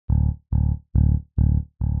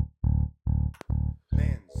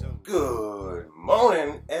Good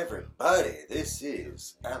morning, everybody. This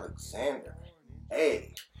is Alexander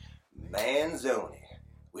A. Manzoni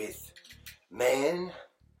with Manzoni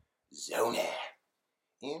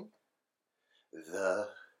in the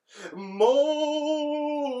morning.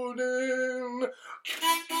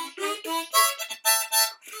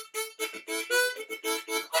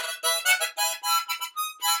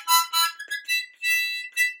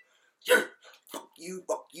 Yeah.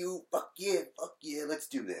 Fuck yeah, let's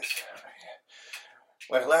do this.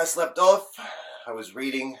 When I last left off, I was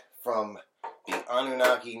reading from The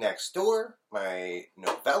Anunnaki Next Door, my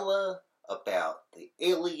novella about the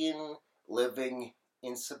alien living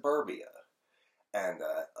in suburbia. And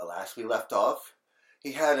last we left off,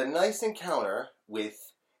 he had a nice encounter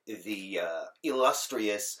with the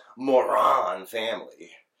illustrious Moran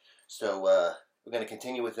family. So we're going to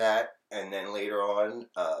continue with that, and then later on,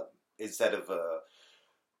 instead of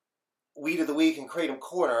Weed of the Week and Kratom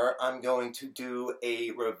Corner, I'm going to do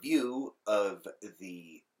a review of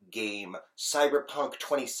the game Cyberpunk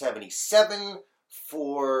 2077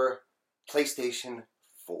 for PlayStation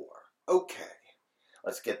 4. Okay,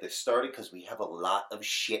 let's get this started because we have a lot of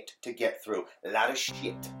shit to get through. A lot of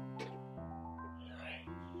shit. Alright.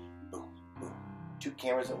 Boom, boom. 2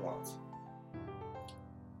 cameras at once.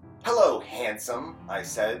 Hello, handsome, I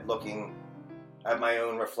said, looking at my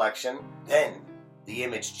own reflection. Then the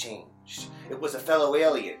image changed. It was a fellow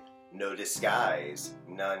alien. No disguise.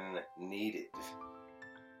 None needed.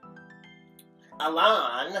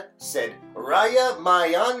 Alan, said Raya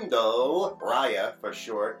Mayando, Raya for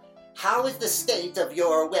short, how is the state of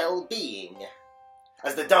your well-being?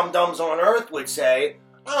 As the dum-dums on Earth would say,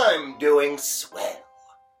 I'm doing swell.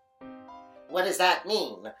 What does that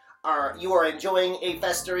mean? You are enjoying a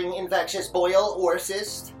festering infectious boil or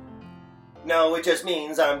cyst? No, it just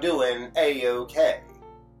means I'm doing A-OK.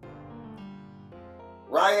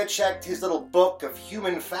 Raya checked his little book of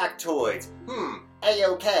human factoids.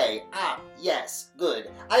 A-OK. Ah, yes,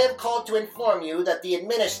 good. I have called to inform you that the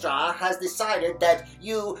Administra has decided that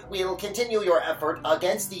you will continue your effort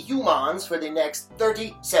against the humans for the next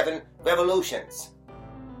 37 revolutions.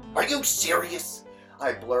 Are you serious?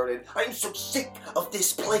 I blurted. I'm so sick of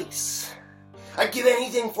this place. I'd give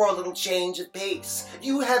anything for a little change of pace. Do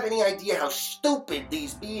you have any idea how stupid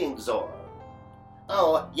these beings are?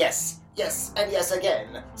 Oh, yes, and yes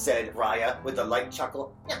again, said Raya with a light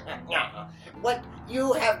chuckle. What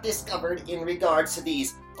you have discovered in regards to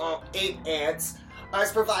these ape ants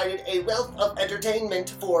has provided a wealth of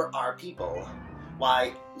entertainment for our people.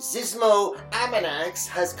 Why, Zismo Amanax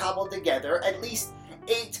has cobbled together at least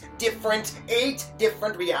 8 different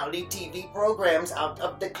reality TV programs out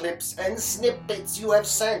of the clips and snippets you have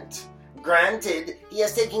sent. Granted, he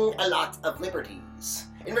has taken a lot of liberties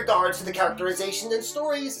in regards to the characterization and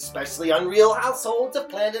stories, especially unreal households of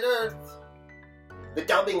planet Earth. The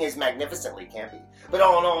dubbing is magnificently campy, but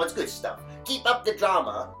all in all, it's good stuff. Keep up the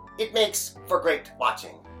drama. It makes for great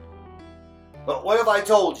watching. But what if I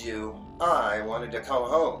told you I wanted to come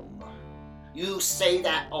home? You say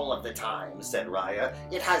that all of the time, said Raya.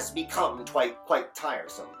 It has become quite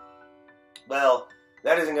tiresome. Well,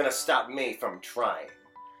 that isn't going to stop me from trying.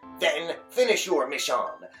 Then finish your mission.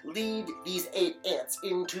 Lead these 8 ants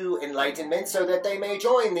into enlightenment so that they may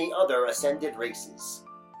join the other ascended races.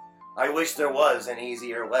 I wish there was an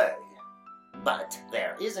easier way. But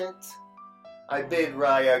there isn't. I bid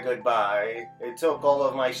Raya goodbye. It took all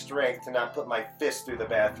of my strength to not put my fist through the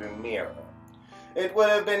bathroom mirror. It would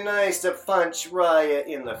have been nice to punch Raya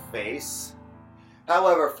in the face.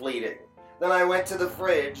 However fleeting. Then I went to the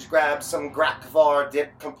fridge, grabbed some Grakvar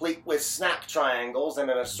dip complete with snack triangles and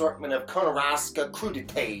an assortment of Konaraska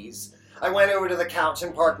crudités. I went over to the couch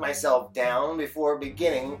and parked myself down before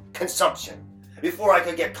beginning consumption. Before I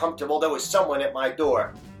could get comfortable, there was someone at my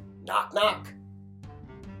door. Knock, knock.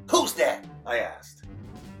 Who's that? I asked.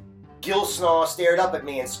 Gilsnaw stared up at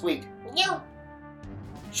me and squeaked, "Meow."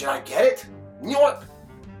 Should I get it? Nyork.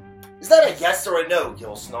 Is that a yes or a no,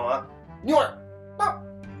 Gilsnaw? Nyork.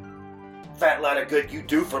 Fat lot of good you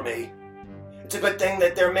do for me. It's a good thing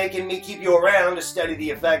that they're making me keep you around to study the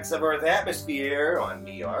effects of Earth atmosphere on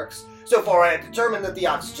Nearks. So far I have determined that the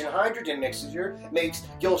oxygen-hydrogen mixture makes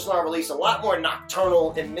Gilsnaw release a lot more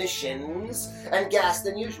nocturnal emissions and gas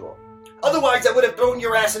than usual. Otherwise I would have thrown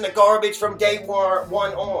your ass in the garbage from day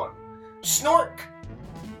 1 on. Snork!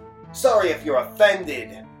 Sorry if you're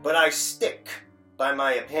offended, but I stick by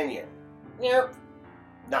my opinion. Yep.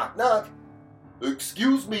 Knock, knock.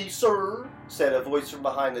 Excuse me, sir, said a voice from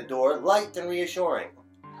behind the door, light and reassuring.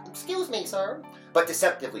 Excuse me, sir, but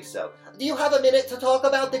deceptively so. Do you have a minute to talk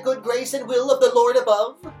about the good grace and will of the Lord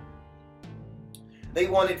above? They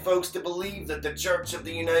wanted folks to believe that the Church of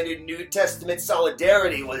the United New Testament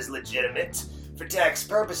Solidarity was legitimate for tax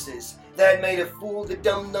purposes. That made a fool of the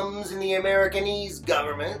dum-dums in the Americanese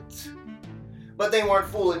government. But they weren't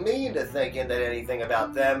fooling me into thinking that anything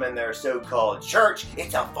about them and their so-called church,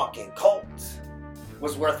 it's a fucking cult,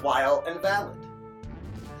 was worthwhile and valid.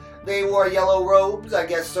 They wore yellow robes, I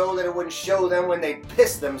guess so that it wouldn't show them when they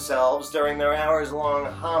pissed themselves during their hours-long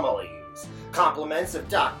homilies. Compliments of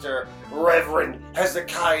Dr. Reverend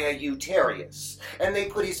Hezekiah Euterius, and they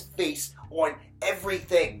put his face on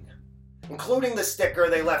everything, including the sticker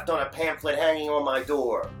they left on a pamphlet hanging on my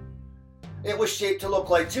door. It was shaped to look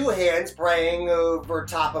like two hands praying over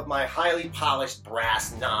top of my highly polished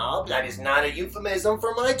brass knob. That is not a euphemism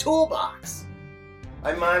for my toolbox.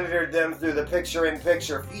 I monitored them through the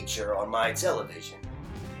picture-in-picture feature on my television.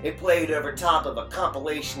 It played over top of a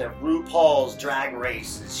compilation of RuPaul's Drag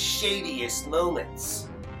Race's shadiest moments.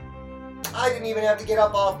 I didn't even have to get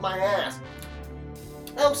up off my ass.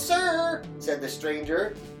 "Oh, sir," said the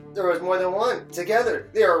stranger. There was more than one. Together,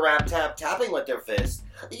 they were rap-tap-tapping with their fists.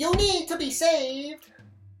 "You need to be saved."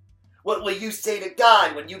 What will you say to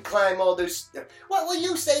God when you climb all those... What will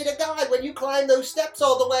you say to God when you climb those steps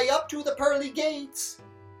all the way up to the pearly gates?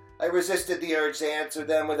 I resisted the urge to answer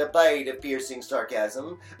them with a bite of piercing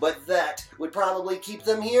sarcasm, but that would probably keep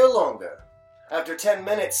them here longer. After 10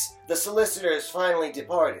 minutes, the solicitors finally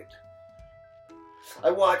departed. I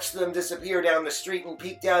watched them disappear down the street and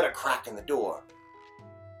peeked out a crack in the door.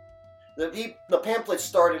 The pamphlet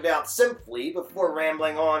started out simply before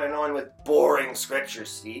rambling on and on with boring scripture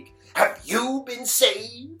speak. "Have you been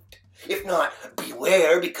saved? If not,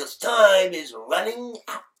 beware, because time is running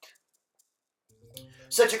out."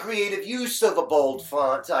 Such a creative use of a bold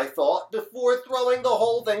font, I thought, before throwing the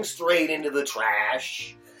whole thing straight into the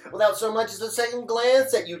trash, without so much as a second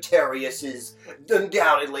glance at Euterius's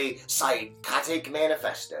undoubtedly psychotic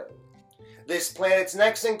manifesto. This planet's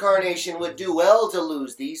next incarnation would do well to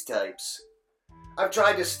lose these types. I've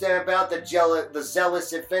tried to stamp out the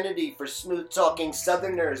zealous affinity for smooth-talking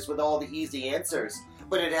Southerners with all the easy answers,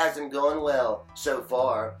 but it hasn't gone well, so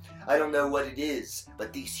far. I don't know what it is,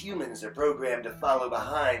 but these humans are programmed to follow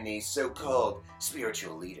behind these so-called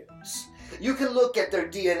spiritual leaders. You can look at their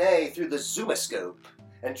DNA through the Zoomascope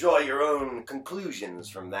and draw your own conclusions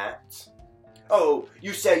from that. Oh,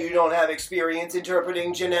 you say you don't have experience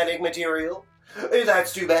interpreting genetic material?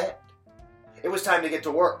 That's too bad. It was time to get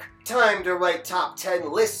to work. Time to write top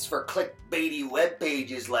 10 lists for clickbaity web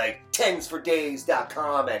pages like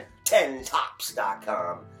tensfordays.com and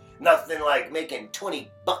 10tops.com. Nothing like making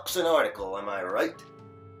 $20 an article, am I right?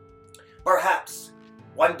 Perhaps,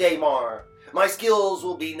 one day more, my skills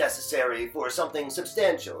will be necessary for something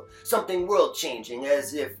substantial, something world-changing,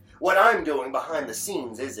 as if what I'm doing behind the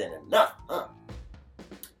scenes isn't enough, huh?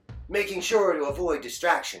 Making sure to avoid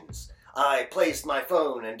distractions, I placed my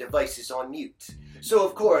phone and devices on mute. So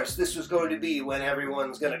of course, this was going to be when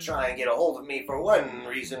everyone's going to try and get a hold of me for one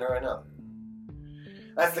reason or another.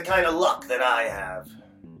 That's the kind of luck that I have.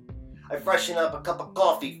 I freshen up a cup of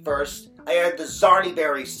coffee first. I add the Zarni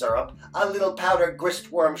berry syrup, a little powdered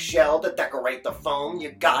gristworm shell to decorate the foam.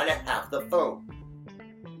 You gotta have the foam.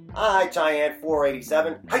 Hi,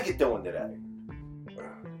 Giant487. How you doing today?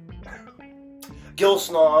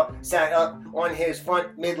 Gilsnaw sat up on his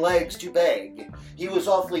front mid-legs to beg. He was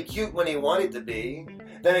awfully cute when he wanted to be.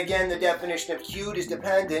 Then again, the definition of cute is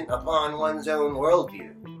dependent upon one's own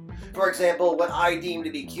worldview. For example, what I deem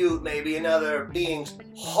to be cute may be another being's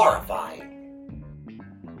horrifying.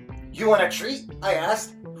 "You want a treat?" I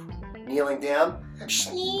asked, kneeling down.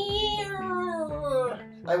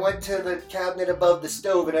 I went to the cabinet above the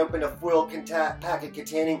stove and opened a foil packet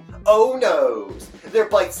containing Oh-No's. They're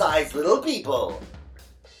bite-sized little people.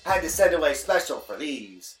 Had to send away special for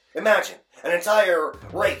these. Imagine an entire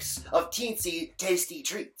race of teensy, tasty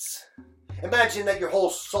treats. Imagine that your whole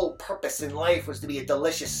sole purpose in life was to be a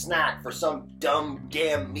delicious snack for some dumb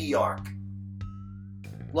damn meark.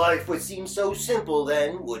 Life would seem so simple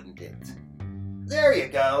then, wouldn't it? There you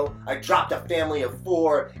go. I dropped a family of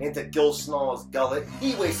 4 into Gilsnaw's gullet.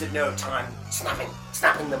 He wasted no time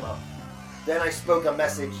snapping them up. Then I spoke a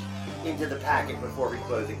message into the packet before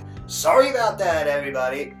reclosing. "Sorry about that,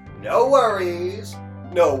 everybody. No worries."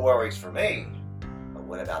 No worries for me. But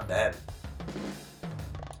what about them?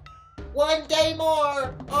 "One day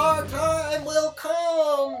more, our time will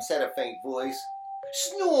come," said a faint voice.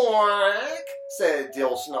 "Snork," said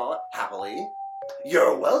Gilsnaw happily.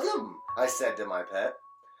 "You're welcome," I said to my pet.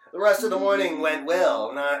 The rest of the morning went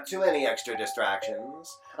well, not too many extra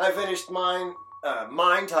distractions. I finished mind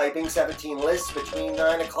typing 17 lists between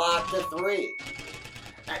 9 o'clock to 3.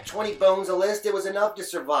 At 20 bones a list, it was enough to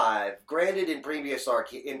survive. Granted, in previous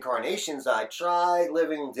incarnations, I tried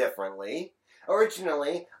living differently.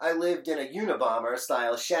 Originally, I lived in a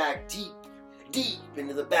Unabomber-style shack deep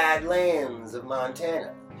into the Badlands of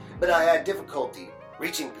Montana. But I had difficulty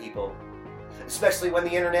reaching people, especially when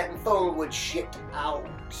the internet and phone would shit out,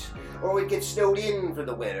 or we'd get snowed in for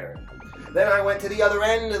the winter. Then I went to the other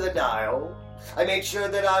end of the dial. I made sure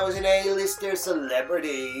that I was an A-lister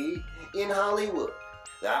celebrity in Hollywood.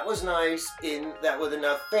 That was nice, in that with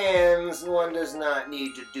enough fans, one does not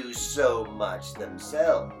need to do so much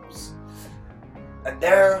themselves. And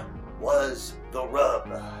there was the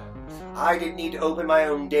rub. I didn't need to open my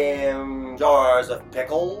own damn jars of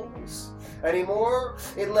pickles anymore.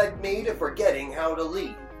 It led me to forgetting how to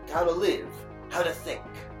live, how to think,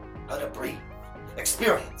 how to breathe,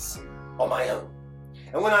 experience on my own.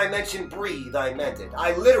 And when I mentioned breathe, I meant it.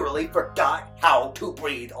 I literally forgot how to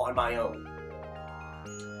breathe on my own.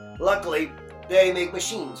 Luckily, they make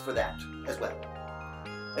machines for that as well.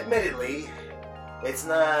 Admittedly, it's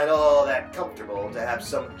not all that comfortable to have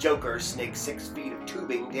some joker snake 6 feet of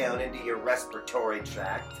tubing down into your respiratory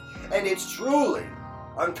tract, and it's truly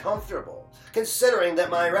uncomfortable, considering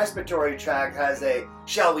that my respiratory tract has a,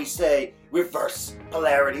 shall we say, reverse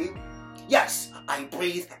polarity. Yes, I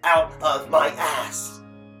breathe out of my ass.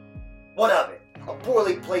 What of it? A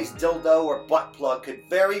poorly placed dildo or butt plug could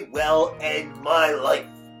very well end my life.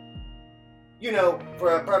 You know,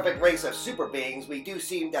 for a perfect race of super beings, we do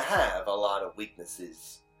seem to have a lot of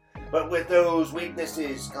weaknesses. But with those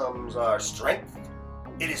weaknesses comes our strength.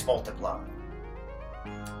 It is multiplied.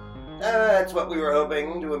 That's what we were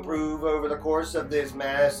hoping to improve over the course of this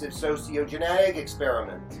massive sociogenetic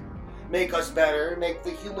experiment. Make us better, make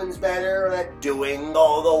the humans better at doing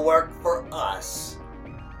all the work for us.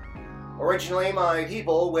 Originally, my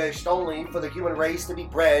people wished only for the human race to be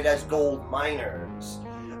bred as gold miners.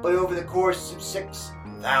 But over the course of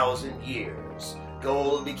 6,000 years,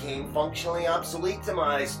 gold became functionally obsolete to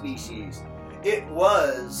my species. It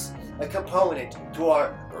was a component to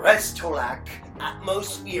our Restolac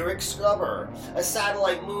atmospheric scrubber, a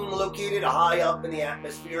satellite moon located high up in the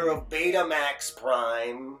atmosphere of Betamax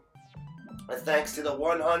Prime. And thanks to the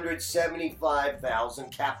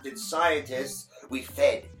 175,000 captive scientists we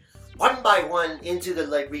fed, one by one, into the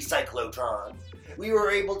recyclotron, we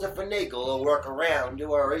were able to finagle a workaround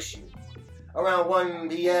to our issue. Around 1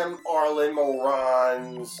 p.m., Arlen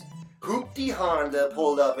Moran's Hoopty Honda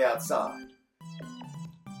pulled up outside.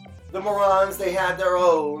 The Morons, they had their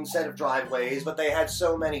own set of driveways, but they had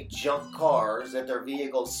so many junk cars that their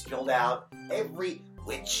vehicles spilled out every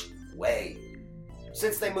which way.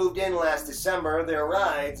 Since they moved in last December, their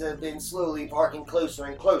rides have been slowly parking closer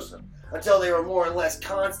and closer, until they were more or less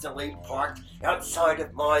constantly parked outside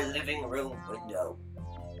of my living room window.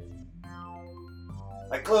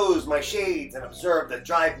 I closed my shades and observed the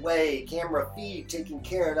driveway camera feed, taking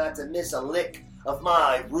care not to miss a lick of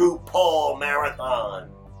my RuPaul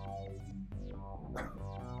marathon.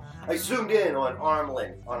 I zoomed in on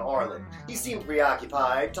Arlen. He seemed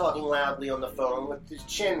preoccupied, talking loudly on the phone with his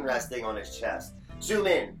chin resting on his chest. Zoom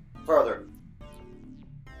in further.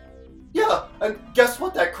 "Yeah, and guess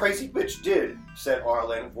what that crazy bitch did?" said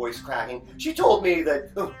Arlen, voice cracking. She told me,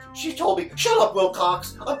 shut up,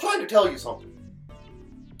 Wilcox, I'm trying to tell you something."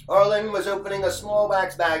 Arlen was opening a small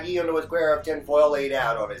wax baggie into a square of tinfoil laid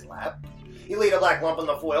out on his lap. He laid a black lump on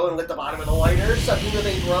the foil and lit the bottom of the lighter, sucking the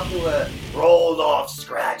vapor up to a rolled-off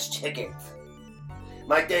scratch ticket.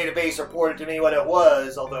 My database reported to me what it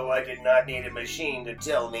was, although I did not need a machine to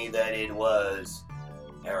tell me that it was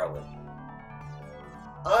heroin.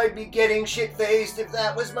 I'd be getting shit-faced if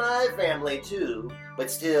that was my family, too.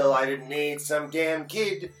 But still, I didn't need some damn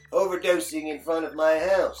kid overdosing in front of my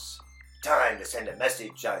house. Time to send a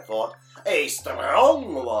message, I thought. A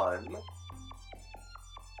strong one.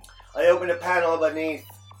 I opened a panel beneath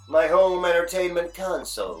my home entertainment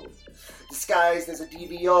console. Disguised as a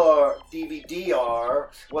DVD-R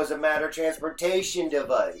was a matter transportation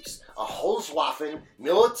device. A Holzwaffen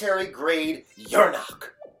military-grade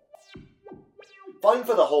Yernock. Fun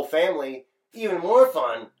for the whole family, even more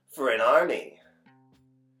fun for an army.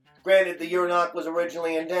 Granted, the Yernock was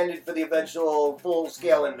originally intended for the eventual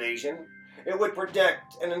full-scale invasion. It would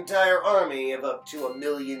protect an entire army of up to 1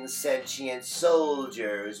 million sentient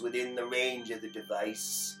soldiers within the range of the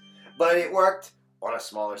device. But it worked on a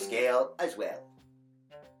smaller scale as well.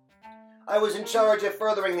 I was in charge of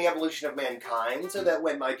furthering the evolution of mankind so that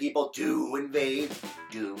when my people do invade,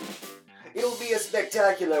 it'll be a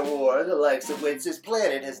spectacular war the likes of which this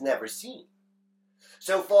planet has never seen.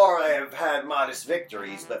 So far I have had modest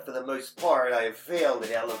victories, but for the most part I have failed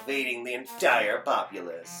at elevating the entire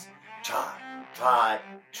populace. Try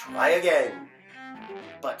try again.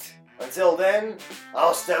 But until then,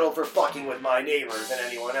 I'll settle for fucking with my neighbors and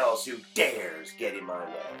anyone else who dares get in my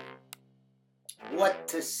way. What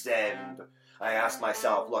to send? I asked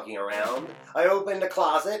myself, looking around. I opened a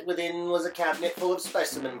closet. Within was a cabinet full of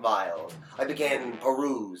specimen vials. I began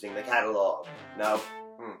perusing the catalog. No.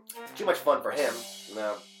 Too much fun for him.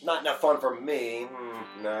 No. Not enough fun for me.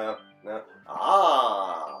 No.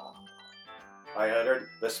 Ah! I uttered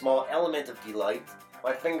the small element of delight.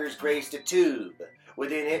 My fingers graced a tube.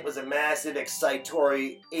 Within it was a massive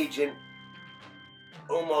excitatory agent,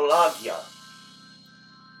 homologia.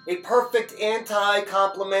 A perfect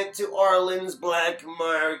anti-complement to Arlen's black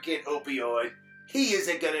market opioid. He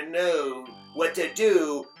isn't gonna know what to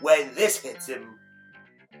do when this hits him.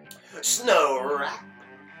 Snow Rat,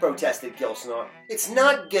 protested Gilsnore. It's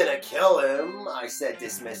not gonna kill him, I said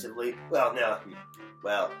dismissively. Well, no.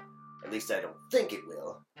 Well, at least I don't think it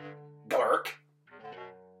will. Glurk.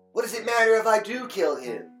 What does it matter if I do kill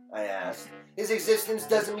him? I asked. His existence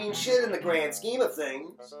doesn't mean shit in the grand scheme of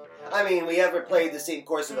things. I mean, we ever played the same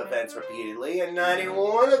course of events repeatedly, and not in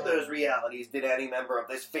one of those realities did any member of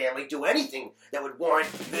this family do anything that would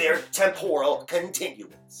warrant their temporal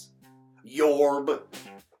continuance. Yorb,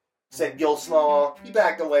 said Gilsnore. He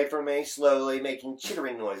backed away from me, slowly making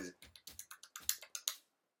chittering noises.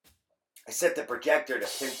 I set the projector to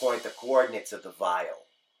pinpoint the coordinates of the vial.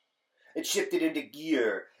 It shifted into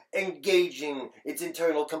gear, engaging its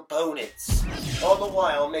internal components, all the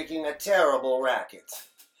while making a terrible racket.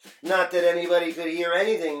 Not that anybody could hear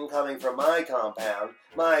anything coming from my compound.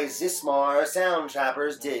 My Zismar sound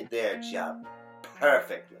trappers did their job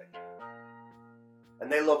perfectly.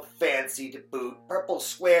 And they looked fancy to boot. Purple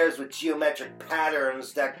squares with geometric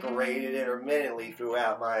patterns decorated intermittently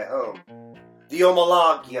throughout my home. The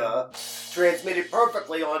homologia transmitted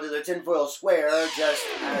perfectly onto the tinfoil square just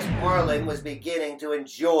as Arlen was beginning to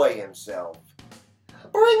enjoy himself.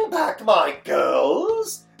 Bring back my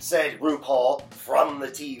girls, said RuPaul from the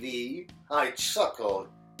TV. I chuckled,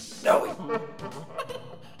 knowing.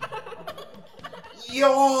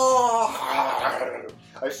 Yaw!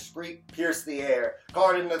 A shriek pierced the air.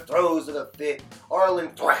 Caught in the throes of a fit,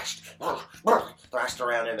 Arlen thrashed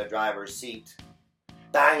around in the driver's seat,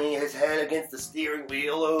 banging his head against the steering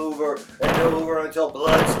wheel over and over until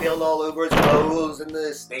blood spilled all over his clothes and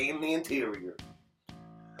stained the interior.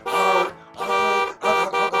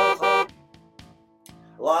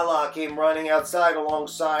 Lala came running outside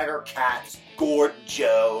alongside her cat, Gort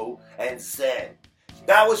Joe, and said,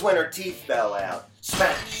 that was when her teeth fell out.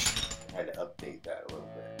 Smash! Had to update that a little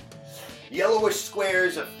bit. Yellowish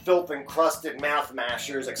squares of filth-encrusted mouth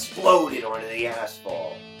mashers exploded onto the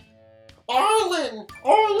asphalt. Arlen!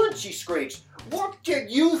 Arlen, she screeched. What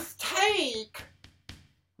did you take?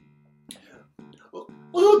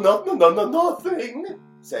 Nothing,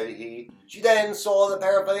 said he. She then saw the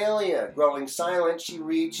paraphernalia. Growing silent, she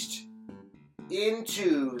reached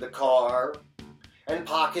into the car and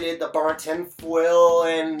pocketed the burnt tinfoil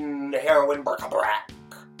and heroin bric-a-brac.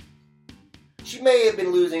 She may have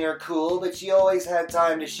been losing her cool, but she always had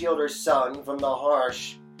time to shield her son from the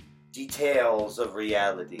harsh details of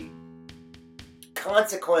reality.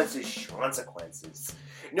 Consequences.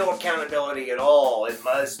 No accountability at all. It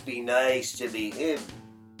must be nice to be him.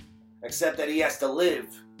 Except that he has to live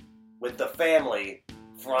with the family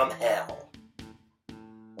from hell.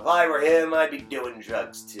 If I were him, I'd be doing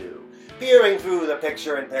drugs too. Peering through the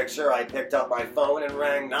picture-in-picture, I picked up my phone and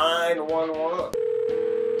rang 911.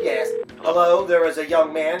 Yes, hello, there is a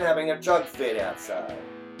young man having a drug fit outside.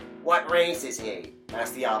 What race is he?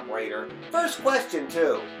 Asked the operator. First question,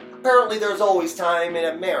 too. Apparently there's always time in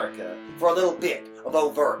America for a little bit of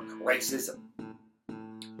overt racism.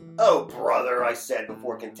 Oh, brother, I said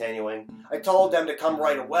before continuing. I told them to come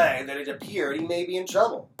right away, that it appeared he may be in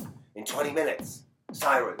trouble. In 20 minutes,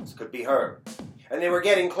 sirens could be heard, and they were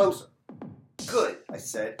getting closer. Good, I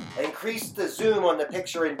said. I increased the zoom on the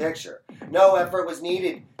picture-in-picture. No effort was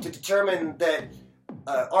needed to determine that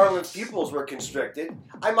Arlen's pupils were constricted.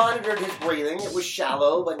 I monitored his breathing. It was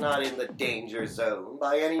shallow, but not in the danger zone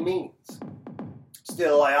by any means.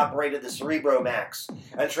 Still, I operated the Cerebromax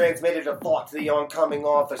and transmitted a thought to the oncoming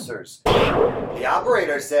officers. The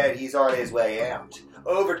operator said he's on his way out.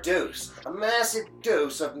 Overdose. A massive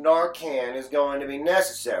dose of Narcan is going to be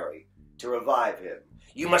necessary to revive him.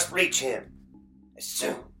 You must reach him as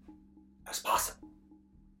soon as possible.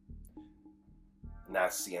 And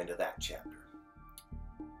that's the end of that chapter.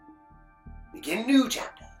 Begin new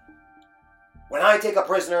chapter. When I take a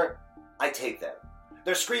prisoner, I take them.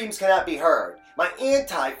 Their screams cannot be heard. My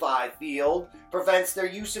anti-5 field prevents their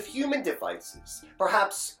use of human devices.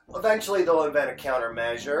 Perhaps eventually they'll invent a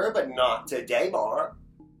countermeasure, but not today, Mar.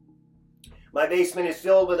 My basement is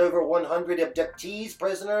filled with over 100 abductees,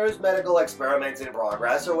 prisoners, medical experiments in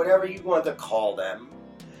progress, or whatever you want to call them.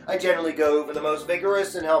 I generally go for the most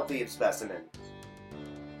vigorous and healthy of specimens.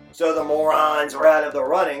 So the morons are out of the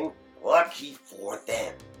running. Lucky for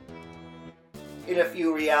them. In a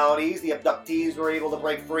few realities, the abductees were able to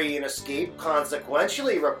break free and escape,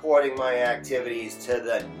 consequentially reporting my activities to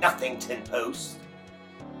the Nothington Post.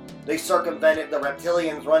 They circumvented the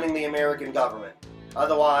reptilians running the American government.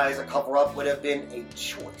 Otherwise, a cover-up would have been a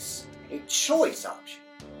choice option.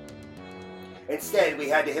 Instead, we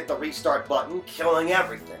had to hit the restart button, killing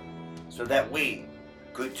everything, so that we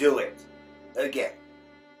could do it again.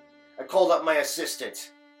 I called up my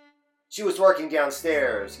assistant. She was working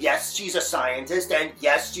downstairs. Yes, she's a scientist, and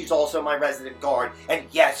yes, she's also my resident guard, and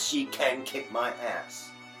yes, she can kick my ass.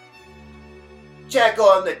 Check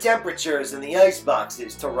on the temperatures in the ice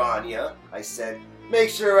boxes, Taranya, I said. Make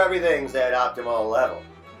sure everything's at optimal level.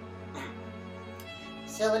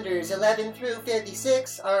 Cylinders 11 through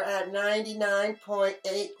 56 are at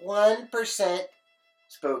 99.81%,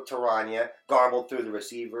 spoke Taranya, garbled through the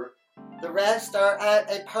receiver. The rest are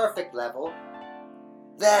at a perfect level.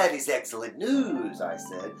 That is excellent news, I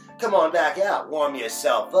said. Come on back out, warm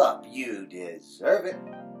yourself up. You deserve it.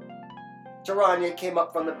 Taranya came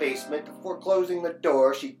up from the basement. Before closing the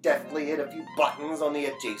door, she deftly hit a few buttons on the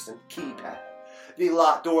adjacent keypad. The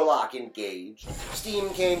door lock engaged. Steam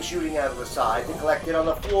came shooting out of the sides and collected on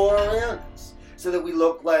the floor around us, so that we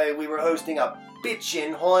looked like we were hosting a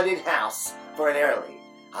bitchin' haunted house for an early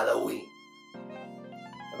Halloween.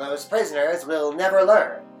 Those prisoners will never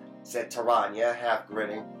learn, said Taranya, half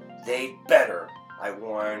grinning. They'd better, I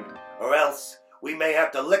warned, or else we may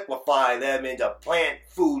have to liquefy them into plant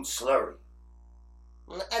food slurry.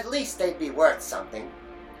 At least they'd be worth something.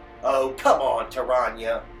 Oh, come on,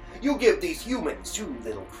 Taranya. You give these humans too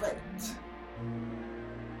little credit.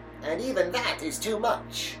 And even that is too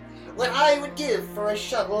much. What I would give for a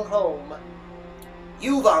shuttle home.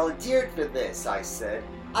 You volunteered for this, I said.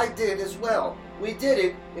 I did as well. We did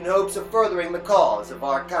it in hopes of furthering the cause of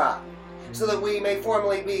our kind, so that we may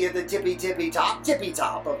formally be at the tippy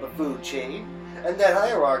top of the food chain, and that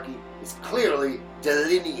hierarchy is clearly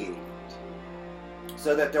delineated,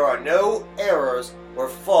 so that there are no errors or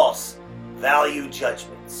false value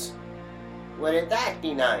judgments. Wouldn't that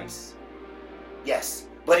be nice? Yes,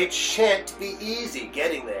 but it shan't be easy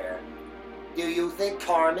getting there. Do you think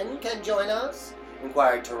Carmen can join us?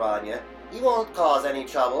 Inquired Taranya. He won't cause any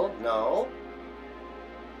trouble, no?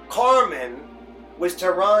 Carmen was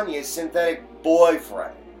Taranya's synthetic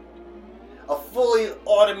boyfriend. A fully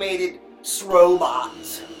automated robot.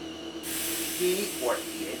 He, or it,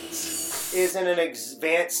 is in an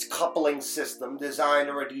advanced coupling system designed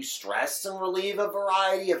to reduce stress and relieve a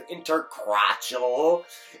variety of intercrotchal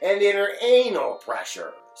and interanal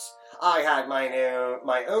pressures. I had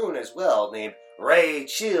my own as well, named Ray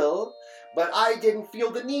Chill, but I didn't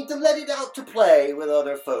feel the need to let it out to play with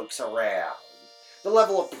other folks around. The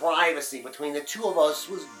level of privacy between the two of us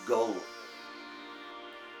was golden.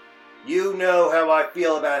 You know how I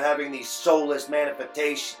feel about having these soulless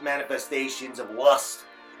manifestations of lust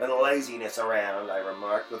and laziness around, I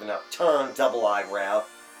remarked with an upturned double eyebrow.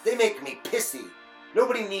 They make me pissy.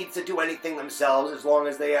 Nobody needs to do anything themselves as long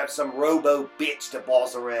as they have some robo-bitch to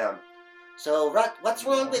boss around. So, what's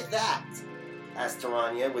wrong with that? Asked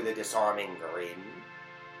Taranya with a disarming grin.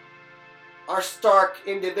 Our stark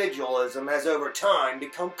individualism has over time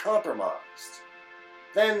become compromised.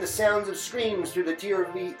 Then the sounds of screams through the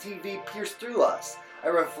TV pierced through us. I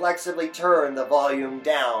reflexively turned the volume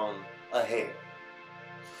down a hair.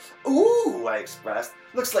 Ooh, I expressed.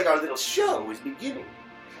 Looks like our little show is beginning.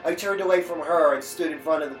 I turned away from her and stood in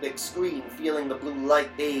front of the big screen, feeling the blue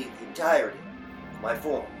light bathe the entirety of my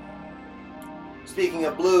form. Speaking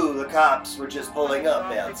of blue, the cops were just pulling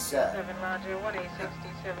up outside.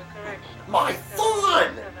 My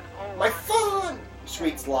phone! My phone!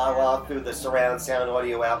 Shrieks Lala through the surround sound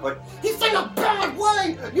audio output. He's in a bad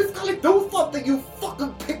way! You've got to do something, you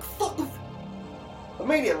fucking pig fucking...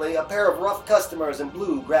 Immediately, a pair of rough customers in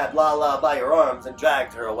blue grabbed Lala by her arms and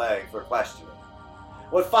dragged her away for questioning.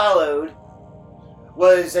 What followed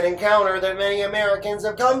was an encounter that many Americans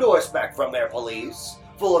have come to expect from their police,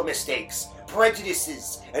 full of mistakes,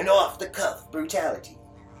 prejudices, and off-the-cuff brutality.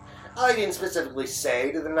 I didn't specifically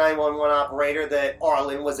say to the 911 operator that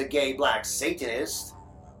Arlen was a gay black Satanist,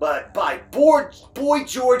 but by Boy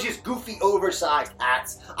George's goofy oversized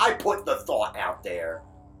hats, I put the thought out there.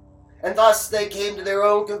 And thus they came to their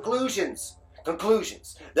own conclusions.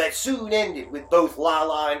 Conclusions that soon ended with both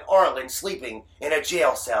Lala and Arlen sleeping in a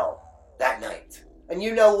jail cell that night. And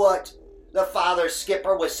you know what? The father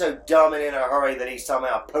skipper was so dumb and in a hurry that he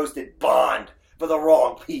somehow posted bond for the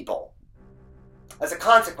wrong people. As a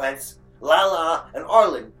consequence, Lala and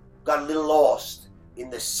Arlen got a little lost in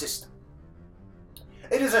the system.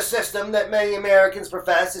 It is a system that many Americans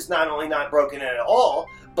profess is not only not broken at all,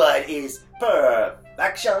 but is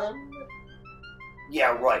perfection.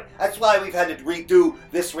 Yeah, right. That's why we've had to redo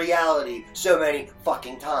this reality so many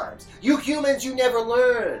fucking times. You humans, you never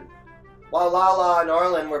learn. While Lala and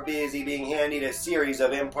Arlen were busy being handed a series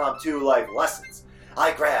of impromptu life lessons,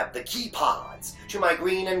 I grabbed the key pods to my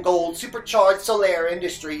green and gold supercharged Solaire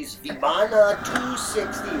Industries Vimana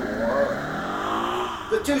 261.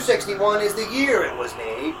 The 261 is the year it was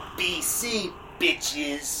made. BC,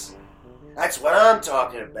 bitches. That's what I'm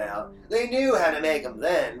talking about. They knew how to make them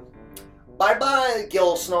then. Bye-bye,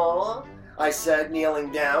 Gilsnaw, I said,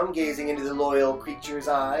 kneeling down, gazing into the loyal creature's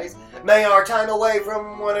eyes. May our time away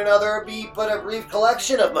from one another be but a brief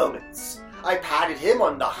collection of moments. I patted him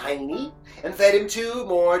on the hiney and fed him 2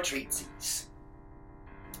 more treatsies.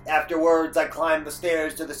 Afterwards, I climbed the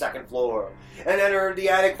stairs to the 2nd floor and entered the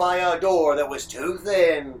attic via a door that was too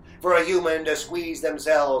thin for a human to squeeze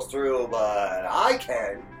themselves through, but I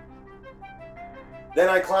can. Then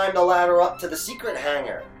I climbed a ladder up to the secret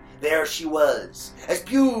hangar. There she was, as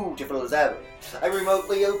beautiful as ever. I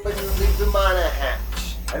remotely opened the Vimana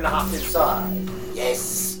hatch and hopped inside.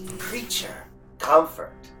 Yes, creature,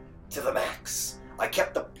 comfort to the max. I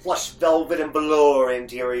kept the plush velvet and velour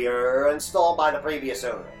interior installed by the previous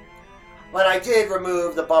owner. But I did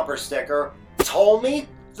remove the bumper sticker, Ptolemy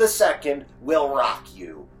II will rock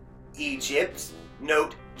you. Egypt,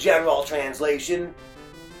 note general translation,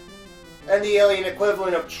 and the alien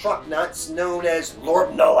equivalent of truck nuts known as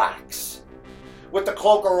Lord Noax. With the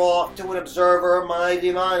cloaker off to an observer, my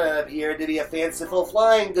Vimana appeared to be a fanciful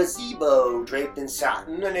flying gazebo draped in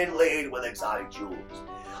satin and inlaid with exotic jewels.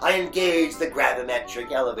 I engaged the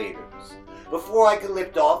gravimetric elevators. Before I could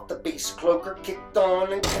lift off, the base cloaker kicked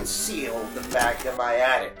on and concealed the fact that my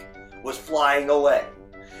attic was flying away.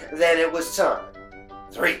 Then it was time.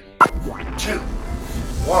 3, 2,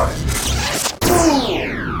 1.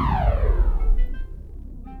 Boom!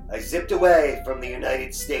 I zipped away from the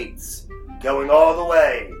United States, going all the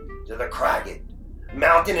way to the craggy,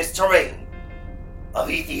 mountainous terrain of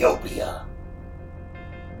Ethiopia.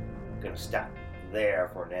 I'm gonna stop there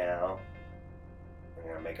for now. I'm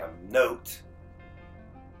gonna make a note.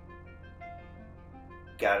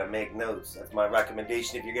 Gotta make notes. That's my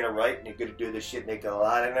recommendation. If you're gonna write and you're gonna do this shit, make a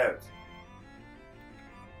lot of notes.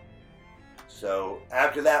 So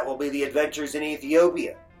after that will be the adventures in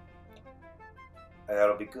Ethiopia. And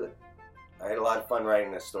that'll be good. I had a lot of fun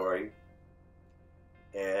writing this story.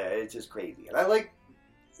 It's just crazy. And I like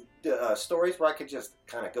stories where I could just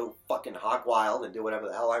kind of go fucking hog wild and do whatever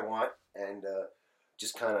the hell I want. And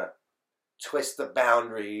just kind of twist the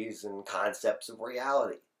boundaries and concepts of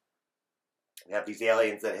reality. We have these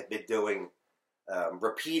aliens that have been doing,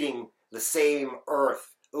 repeating the same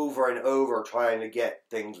Earth over and over, trying to get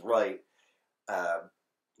things right.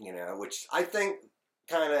 Which I think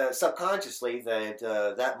kind of subconsciously that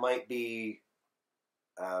that might be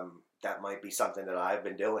something that I've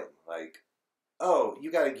been doing. Like, oh,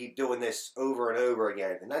 you got to keep doing this over and over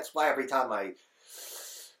again, and that's why every time I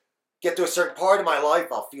get to a certain part of my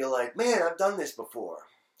life, I'll feel like, man, I've done this before.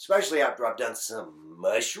 Especially after I've done some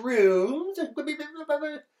mushrooms.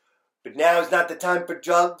 But now is not the time for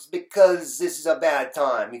drugs because this is a bad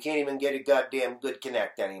time. You can't even get a goddamn good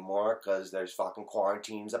connect anymore because there's fucking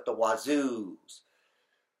quarantines up the wazoos.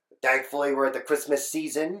 Thankfully, we're at the Christmas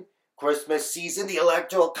season. The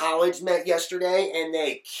Electoral College met yesterday and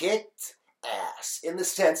they kicked ass in the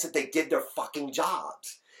sense that they did their fucking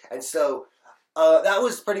jobs. And so that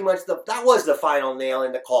was pretty much the final nail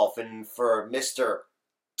in the coffin for Mr.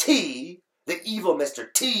 T, the evil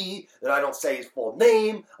Mr. T, that I don't say his full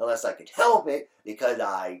name unless I can help it, because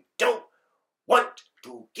I don't want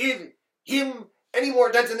to give him any more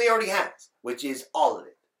attention than he already has, which is all of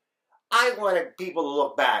it. I wanted people to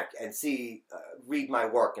look back and see, read my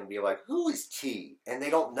work and be like, who is T? And they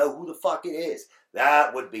don't know who the fuck it is.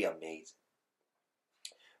 That would be amazing.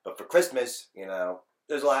 But for Christmas,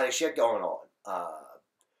 there's a lot of shit going on.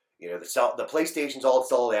 The PlayStation's all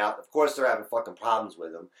sold out. Of course, they're having fucking problems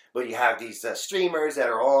with them. But you have these streamers that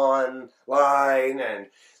are online, and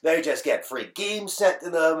they just get free games sent to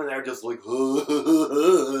them, and they're just like,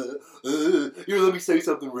 here, let me say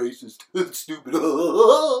something racist. It's stupid.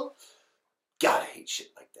 God, I hate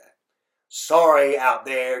shit like that. Sorry out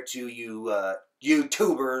there to you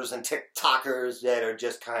YouTubers and TikTokers that are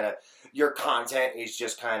just kind of, your content is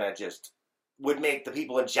just kind of just, would make the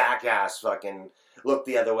people in Jackass fucking look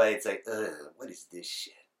the other way and say, ugh, what is this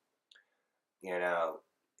shit? You know,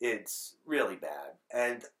 it's really bad.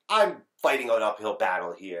 And I'm fighting an uphill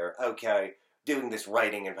battle here, okay? Doing this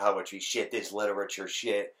writing and poetry shit, this literature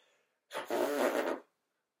shit.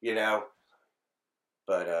 You know?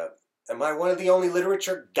 But, am I one of the only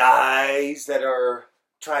literature guys that are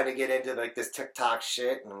trying to get into, like, this TikTok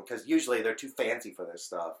shit? Because usually they're too fancy for this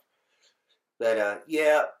stuff. But,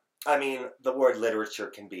 yeah, I mean, the word literature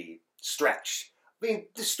can be stretched. I mean,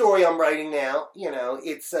 the story I'm writing now, you know,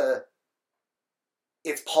 it's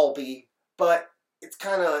pulpy, but it's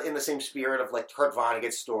kind of in the same spirit of, like, Kurt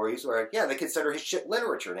Vonnegut's stories, where, yeah, they consider his shit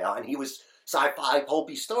literature now, and he was sci-fi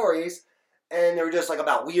pulpy stories, and they were just, like,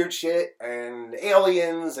 about weird shit, and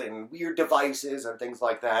aliens, and weird devices, and things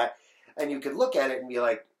like that, and you could look at it and be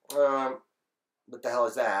like, what the hell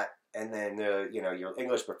is that? And then, you know, your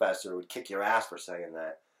English professor would kick your ass for saying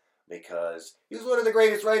that, because he was one of the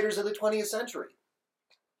greatest writers of the 20th century.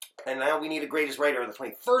 And now we need a greatest writer of the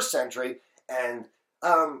 21st century, and,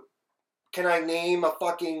 can I name a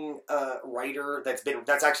fucking, writer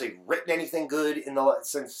that's actually written anything good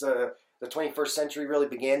since, the 21st century really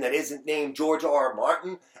began that isn't named George R. R.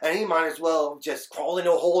 Martin? And he might as well just crawl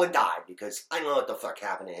into a hole and die, because I know what the fuck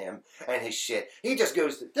happened to him and his shit. He just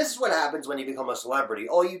goes, this is what happens when you become a celebrity.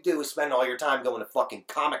 All you do is spend all your time going to fucking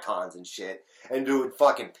Comic-Cons and shit, and doing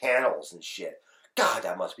fucking panels and shit. God,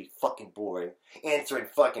 that must be fucking boring. Answering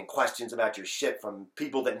fucking questions about your shit from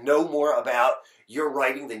people that know more about your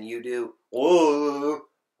writing than you do. Whoa.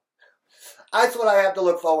 That's what I have to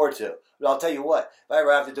look forward to. But I'll tell you what, if I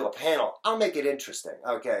ever have to do a panel, I'll make it interesting,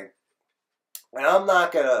 okay? And I'm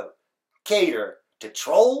not going to cater to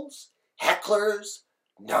trolls, hecklers,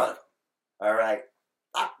 none of them. All right?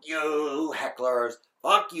 Fuck you, hecklers.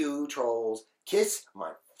 Fuck you, trolls. Kiss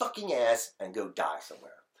my fucking ass and go die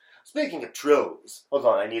somewhere. Speaking of trolls, hold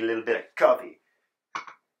on, I need a little bit of coffee.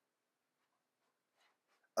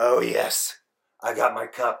 Oh yes, I got my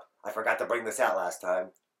cup. I forgot to bring this out last time.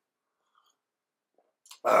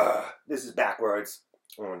 This is backwards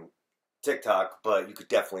on TikTok, but you could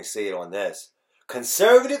definitely see it on this.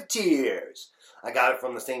 Conservative tears. I got it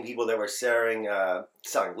from the same people that were selling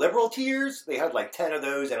liberal tears. They had like 10 of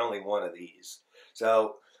those and only one of these.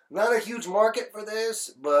 So, not a huge market for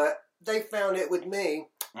this, but they found it with me.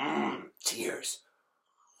 Tears.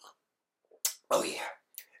 Oh yeah.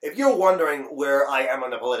 If you're wondering where I am on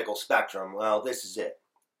the political spectrum, well, this is it.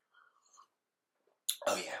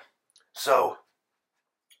 Oh yeah. So,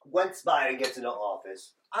 once Biden gets into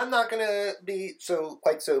office, I'm not going to be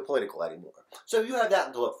quite so political anymore. So you have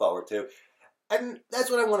that to look forward to. And that's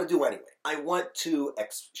what I want to do anyway. I want to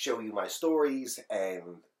show you my stories and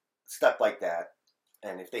stuff like that.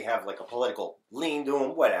 And if they have like a political lean to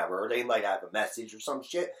them, whatever, they might have a message or some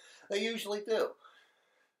shit. They usually do.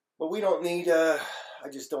 But we don't need, I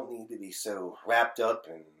just don't need to be so wrapped up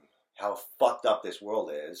in how fucked up this world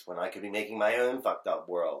is when I could be making my own fucked up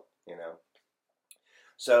world, you know.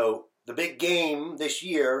 So, the big game this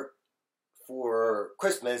year for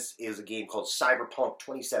Christmas is a game called Cyberpunk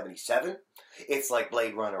 2077. It's like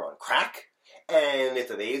Blade Runner on crack, and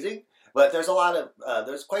it's amazing. But there's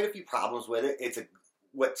there's quite a few problems with it. It's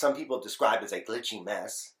what some people describe as a glitchy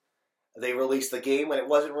mess. They released the game when it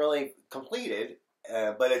wasn't really completed,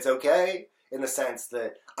 but it's okay in the sense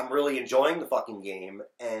that I'm really enjoying the fucking game,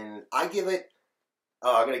 and I give it,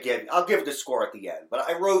 I'll give it the score at the end. But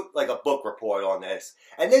I wrote like a book report on this,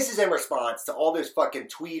 and this is in response to all those fucking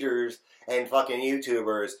tweeters and fucking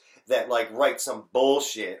YouTubers that like write some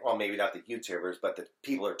bullshit. Well, maybe not the YouTubers, but the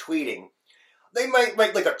people are tweeting. They might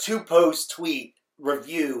write like a 2-post tweet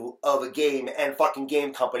review of a game, and fucking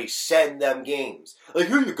game companies send them games. Like,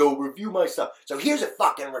 here you go, review my stuff. So here's a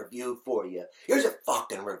fucking review for you. Here's a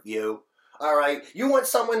fucking review. Alright? You want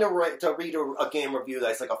someone to read a game review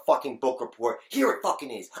that's like a fucking book report? Here it fucking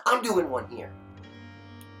is. I'm doing one here.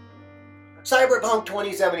 Cyberpunk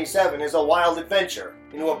 2077 is a wild adventure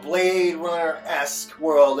into a Blade Runner-esque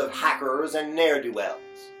world of hackers and ne'er-do-wells.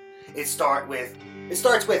 It starts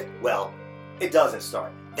with, well, it doesn't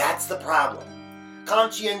start. That's the problem.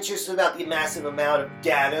 Conscientious about the massive amount of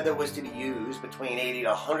data that was to be used, between 80 to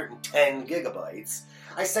 110 gigabytes,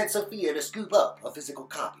 I sent Sophia to scoop up a physical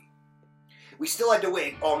copy. We still had to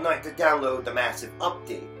wait all night to download the massive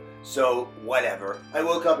update, so whatever. I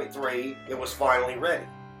woke up at 3, it was finally ready,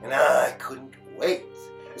 and I couldn't wait,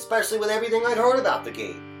 especially with everything I'd heard about the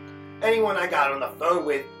game. Anyone I got on the phone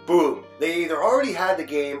with, boom, they either already had the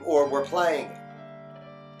game or were playing it.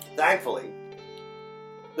 Thankfully,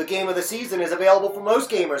 the game of the season is available for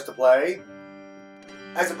most gamers to play.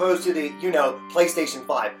 as opposed to the, PlayStation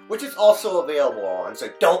 5, which is also available on, so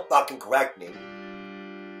don't fucking correct me.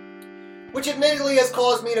 Which admittedly has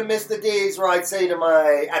caused me to miss the days where I'd say to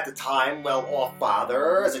my, at the time, well-off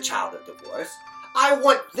father, as a child of divorce, I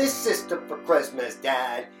want this system for Christmas,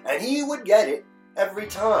 Dad, and he would get it every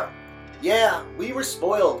time. Yeah, we were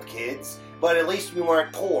spoiled kids, but at least we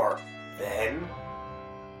weren't poor then.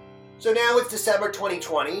 So now it's December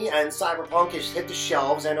 2020, and Cyberpunk has hit the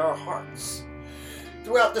shelves in our hearts.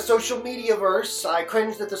 Throughout the social media-verse, I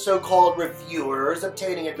cringed at the so-called reviewers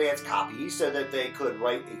obtaining advanced copies so that they could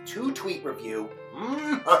write a 2-tweet review,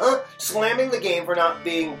 slamming the game for not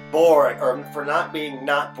being boring, or for not being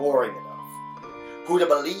not boring enough. Who to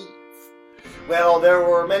believe? Well, there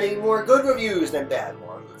were many more good reviews than bad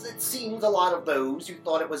ones. It seems a lot of those who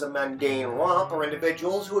thought it was a mundane romp are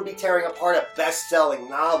individuals who would be tearing apart a best-selling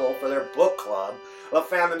novel for their book club, but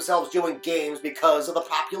found themselves doing games because of the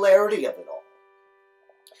popularity of it all.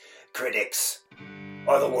 Critics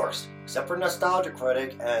are the worst, except for Nostalgia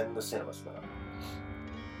Critic and the Cinema Snob.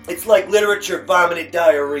 It's like literature vomited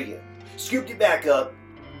diarrhea, scooped it back up,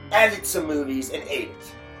 added some movies, and ate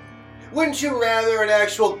it. Wouldn't you rather an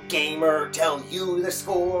actual gamer tell you the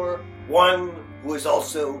score? One who is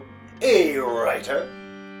also a writer?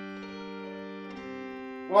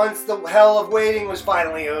 Once the hell of waiting was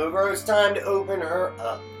finally over, it was time to open her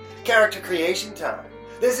up. Character creation time.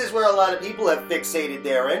 This is where a lot of people have fixated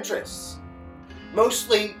their interests.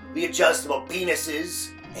 Mostly the adjustable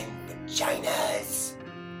penises and vaginas.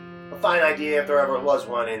 A fine idea if there ever was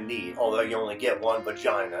one indeed, although you only get one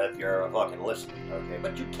vagina if you're a fucking listener, okay?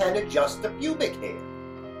 But you can adjust the pubic hair.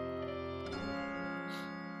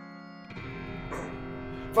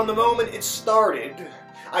 From the moment it started,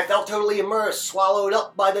 I felt totally immersed, swallowed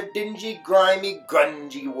up by the dingy, grimy,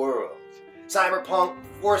 grungy world. Cyberpunk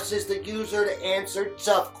forces the user to answer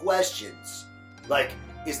tough questions. Like,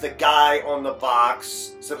 is the guy on the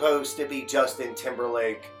box supposed to be Justin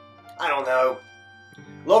Timberlake? I don't know.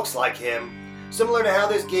 Looks like him. Similar to how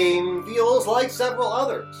this game feels like several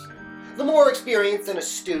others. The more experienced and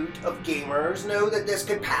astute of gamers know that this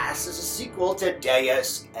could pass as a sequel to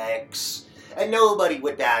Deus Ex, and nobody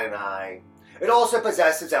would bat an eye. It also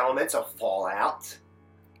possesses elements of Fallout,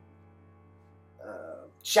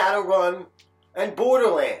 Shadowrun, and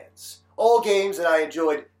Borderlands, all games that I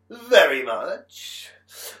enjoyed very much.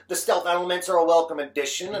 The stealth elements are a welcome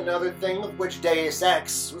addition, another thing with which Deus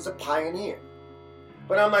Ex was a pioneer.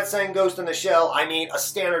 But I'm not saying Ghost in the Shell, I mean A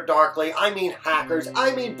Standard Darkly, I mean Hackers,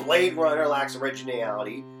 I mean Blade Runner lacks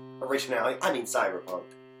originality, I mean Cyberpunk.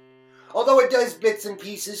 Although it does bits and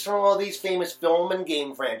pieces from all these famous film and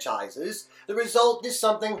game franchises, the result is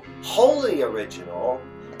something wholly original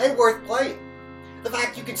and worth playing. The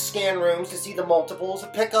fact you can scan rooms to see the multiples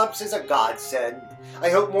of pickups is a godsend. I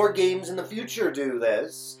hope more games in the future do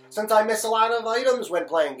this, since I miss a lot of items when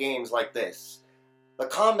playing games like this. The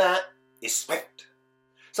combat is swift.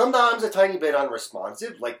 Sometimes a tiny bit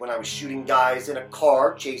unresponsive, like when I was shooting guys in a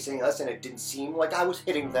car chasing us and it didn't seem like I was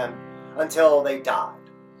hitting them until they died.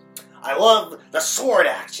 I love the sword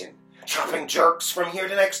action. Chopping jerks from here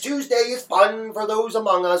to next Tuesday is fun for those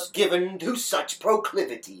among us given to such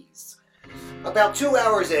proclivities. About 2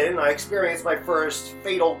 hours in, I experienced my first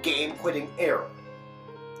fatal game-quitting error.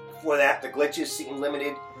 Before that, the glitches seemed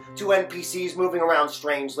limited to NPCs moving around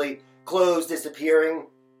strangely, clothes disappearing,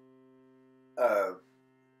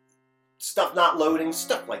 stuff not loading,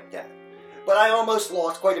 stuff like that. But I almost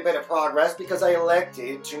lost quite a bit of progress because I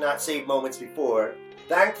elected to not save moments before.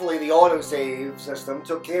 Thankfully, the autosave system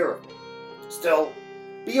took care of me. Still,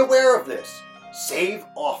 be aware of this. Save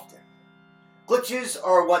often. Glitches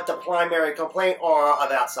are what the primary complaint are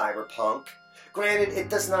about Cyberpunk. Granted, it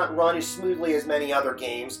does not run as smoothly as many other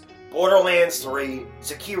games. Borderlands 3,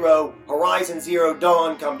 Sekiro, Horizon Zero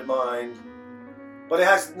Dawn come to mind. But it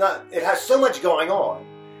has so much going on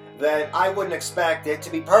that I wouldn't expect it to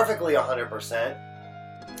be perfectly 100%.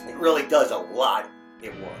 It really does a lot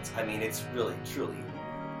at once. I mean, it's really, truly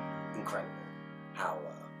incredible how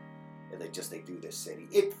they do this city.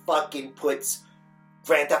 It fucking puts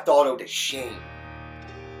Grand Theft Auto to shame.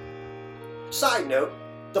 Side note,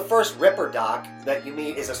 the first Ripper doc that you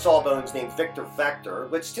meet is a Sawbones named Victor Vector,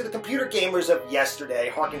 which to the computer gamers of yesterday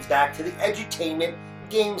harkens back to the edutainment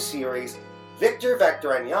game series Victor,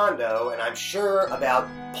 Vector, and Yondo, and I'm sure about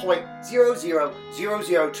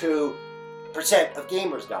 0.00002% of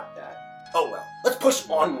gamers got that. Oh well, let's push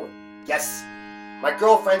onward. Yes, my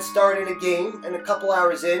girlfriend started a game, and a couple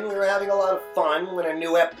hours in, we were having a lot of fun when a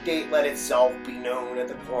new update let itself be known at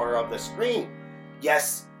the corner of the screen.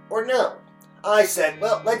 Yes or no? I said,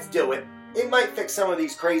 well, let's do it. It might fix some of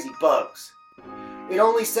these crazy bugs. It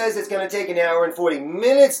only says it's going to take an hour and 40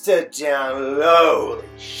 minutes to download. Holy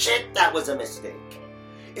shit, that was a mistake.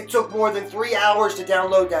 It took more than 3 hours to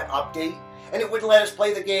download that update, and it wouldn't let us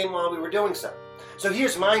play the game while we were doing so. So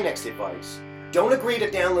here's my next advice. Don't agree to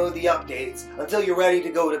download the updates until you're ready to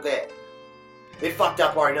go to bed. It fucked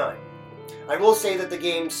up our night. I will say that the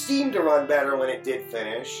game seemed to run better when it did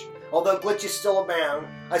finish. Although glitches still abound,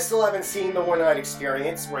 I still haven't seen the one-night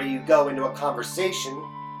experience where you go into a conversation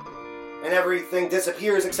and everything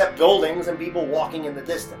disappears except buildings and people walking in the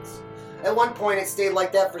distance. At one point it stayed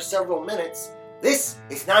like that for several minutes. This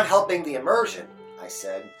is not helping the immersion, I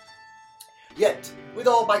said. Yet, with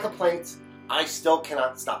all my complaints, I still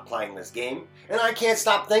cannot stop playing this game, and I can't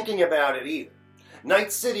stop thinking about it either.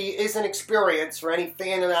 Night City is an experience for any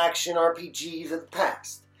fan of action RPGs of the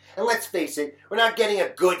past. And let's face it, we're not getting a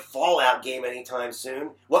good Fallout game anytime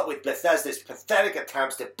soon, what with Bethesda's pathetic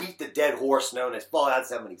attempts to beat the dead horse known as Fallout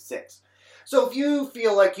 76. So if you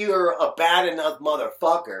feel like you're a bad enough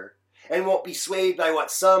motherfucker, and won't be swayed by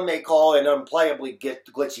what some may call an unplayably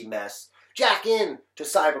glitchy mess, jack in to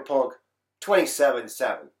Cyberpunk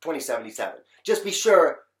 2077. Just be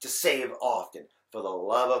sure to save often, for the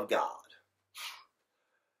love of God.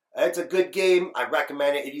 It's a good game. I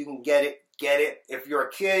recommend it. If you can get it, get it. If you're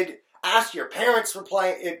a kid, ask your parents for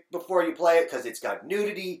playing it before you play it, because it's got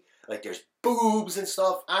nudity, like there's boobs and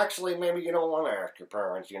stuff. Actually, maybe you don't want to ask your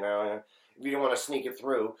parents, you know, if you don't want to sneak it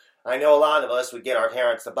through. I know a lot of us would get our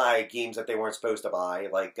parents to buy games that they weren't supposed to buy,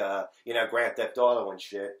 like, Grand Theft Auto and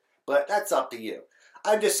shit. But that's up to you.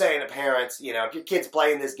 I'm just saying to parents, if your kid's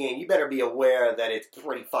playing this game, you better be aware that it's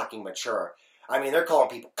pretty fucking mature. I mean, they're calling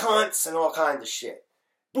people cunts and all kinds of shit.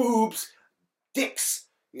 Boobs, dicks,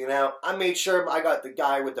 I made sure I got the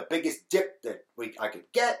guy with the biggest dick that I could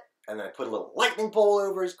get, and then I put a little lightning bolt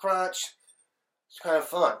over his crotch. It's kind of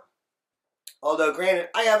fun. Although, granted,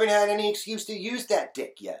 I haven't had any excuse to use that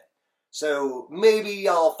dick yet. So maybe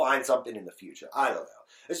I'll find something in the future. I don't know.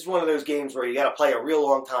 This is one of those games where you got to play a real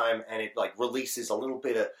long time, and it releases a little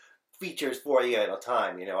bit of features for you at a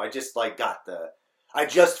time. I just I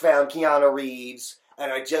just found Keanu Reeves,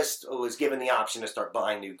 and I just was given the option to start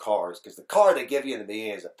buying new cars, because the car they give you in the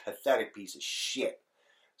beginning is a pathetic piece of shit.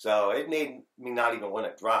 So it made me not even want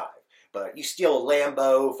to drive. But you steal a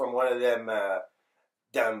Lambo from one of them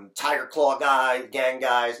Tiger Claw gang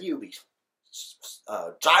guys, you be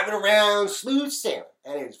driving around smooth sailing,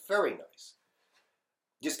 and it's very nice.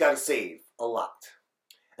 Just gotta save a lot.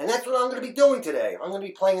 And that's what I'm going to be doing today. I'm going to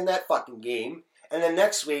be playing that fucking game, and then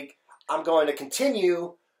next week, I'm going to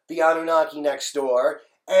continue the Anunnaki Next Door,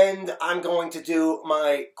 and I'm going to do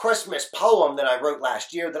my Christmas poem that I wrote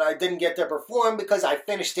last year that I didn't get to perform because I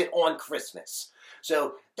finished it on Christmas.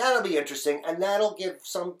 So that'll be interesting, and that'll give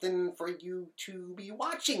something for you to be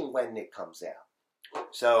watching when it comes out.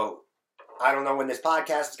 So I don't know when this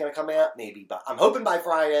podcast is going to come out, maybe, but I'm hoping by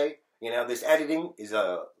Friday. This editing is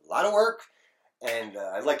a lot of work, and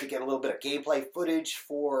I'd like to get a little bit of gameplay footage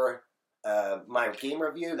for my game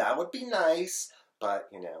review. That would be nice, but,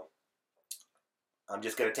 I'm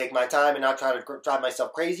just going to take my time and not try to drive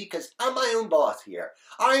myself crazy, because I'm my own boss here.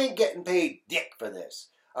 I ain't getting paid dick for this,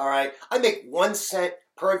 all right? I make 1 cent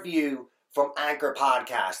per view from Anchor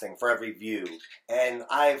Podcasting for every view, and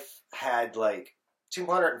I've had,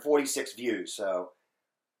 246 views, so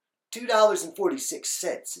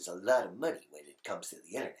 $2.46 is a lot of money when it comes to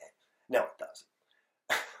the internet. No, it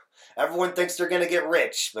doesn't. Everyone thinks they're going to get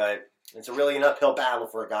rich, but it's really an uphill battle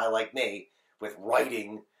for a guy like me with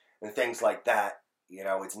writing and things like that.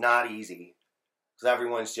 It's not easy, because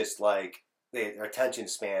everyone's just their attention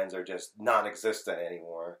spans are just non-existent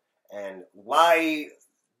anymore. And why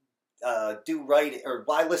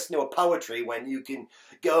why listen to a poetry when you can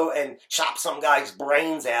go and chop some guy's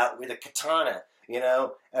brains out with a katana,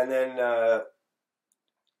 and then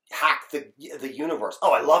hack the universe.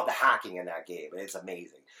 Oh, I love the hacking in that game. It's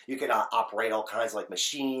amazing. You can operate all kinds of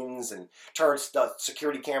machines and turn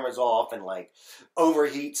security cameras off and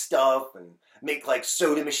overheat stuff and make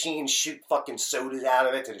soda machines shoot fucking sodas out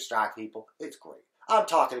of it to distract people. It's great. I'm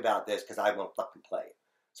talking about this because I won't fucking play it.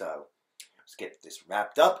 So let's get this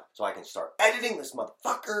wrapped up so I can start editing this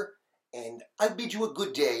motherfucker. And I bid you a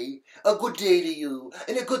good day to you,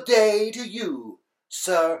 and a good day to you,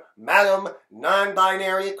 sir, madam,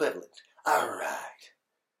 non-binary equivalent. All right.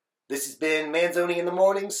 This has been Manzoni in the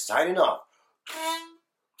Morning, signing off.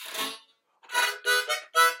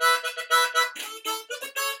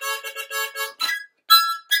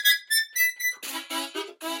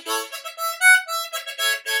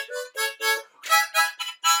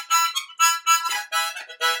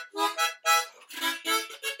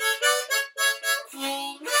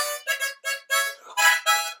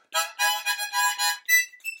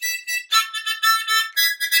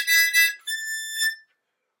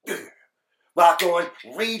 rock on,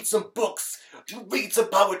 read some books, read some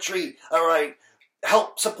poetry, alright?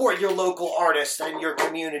 Help support your local artists and your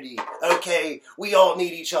community, okay? We all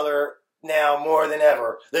need each other now more than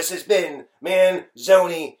ever. This has been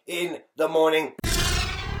Manzoni in the Morning.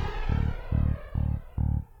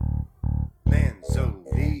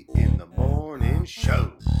 Manzoni in the Morning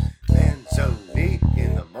Show. Manzoni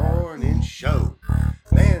in the Morning Show.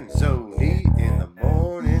 Manzoni in the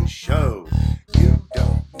Morning Show. You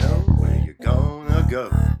don't know where you're gonna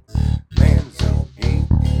go.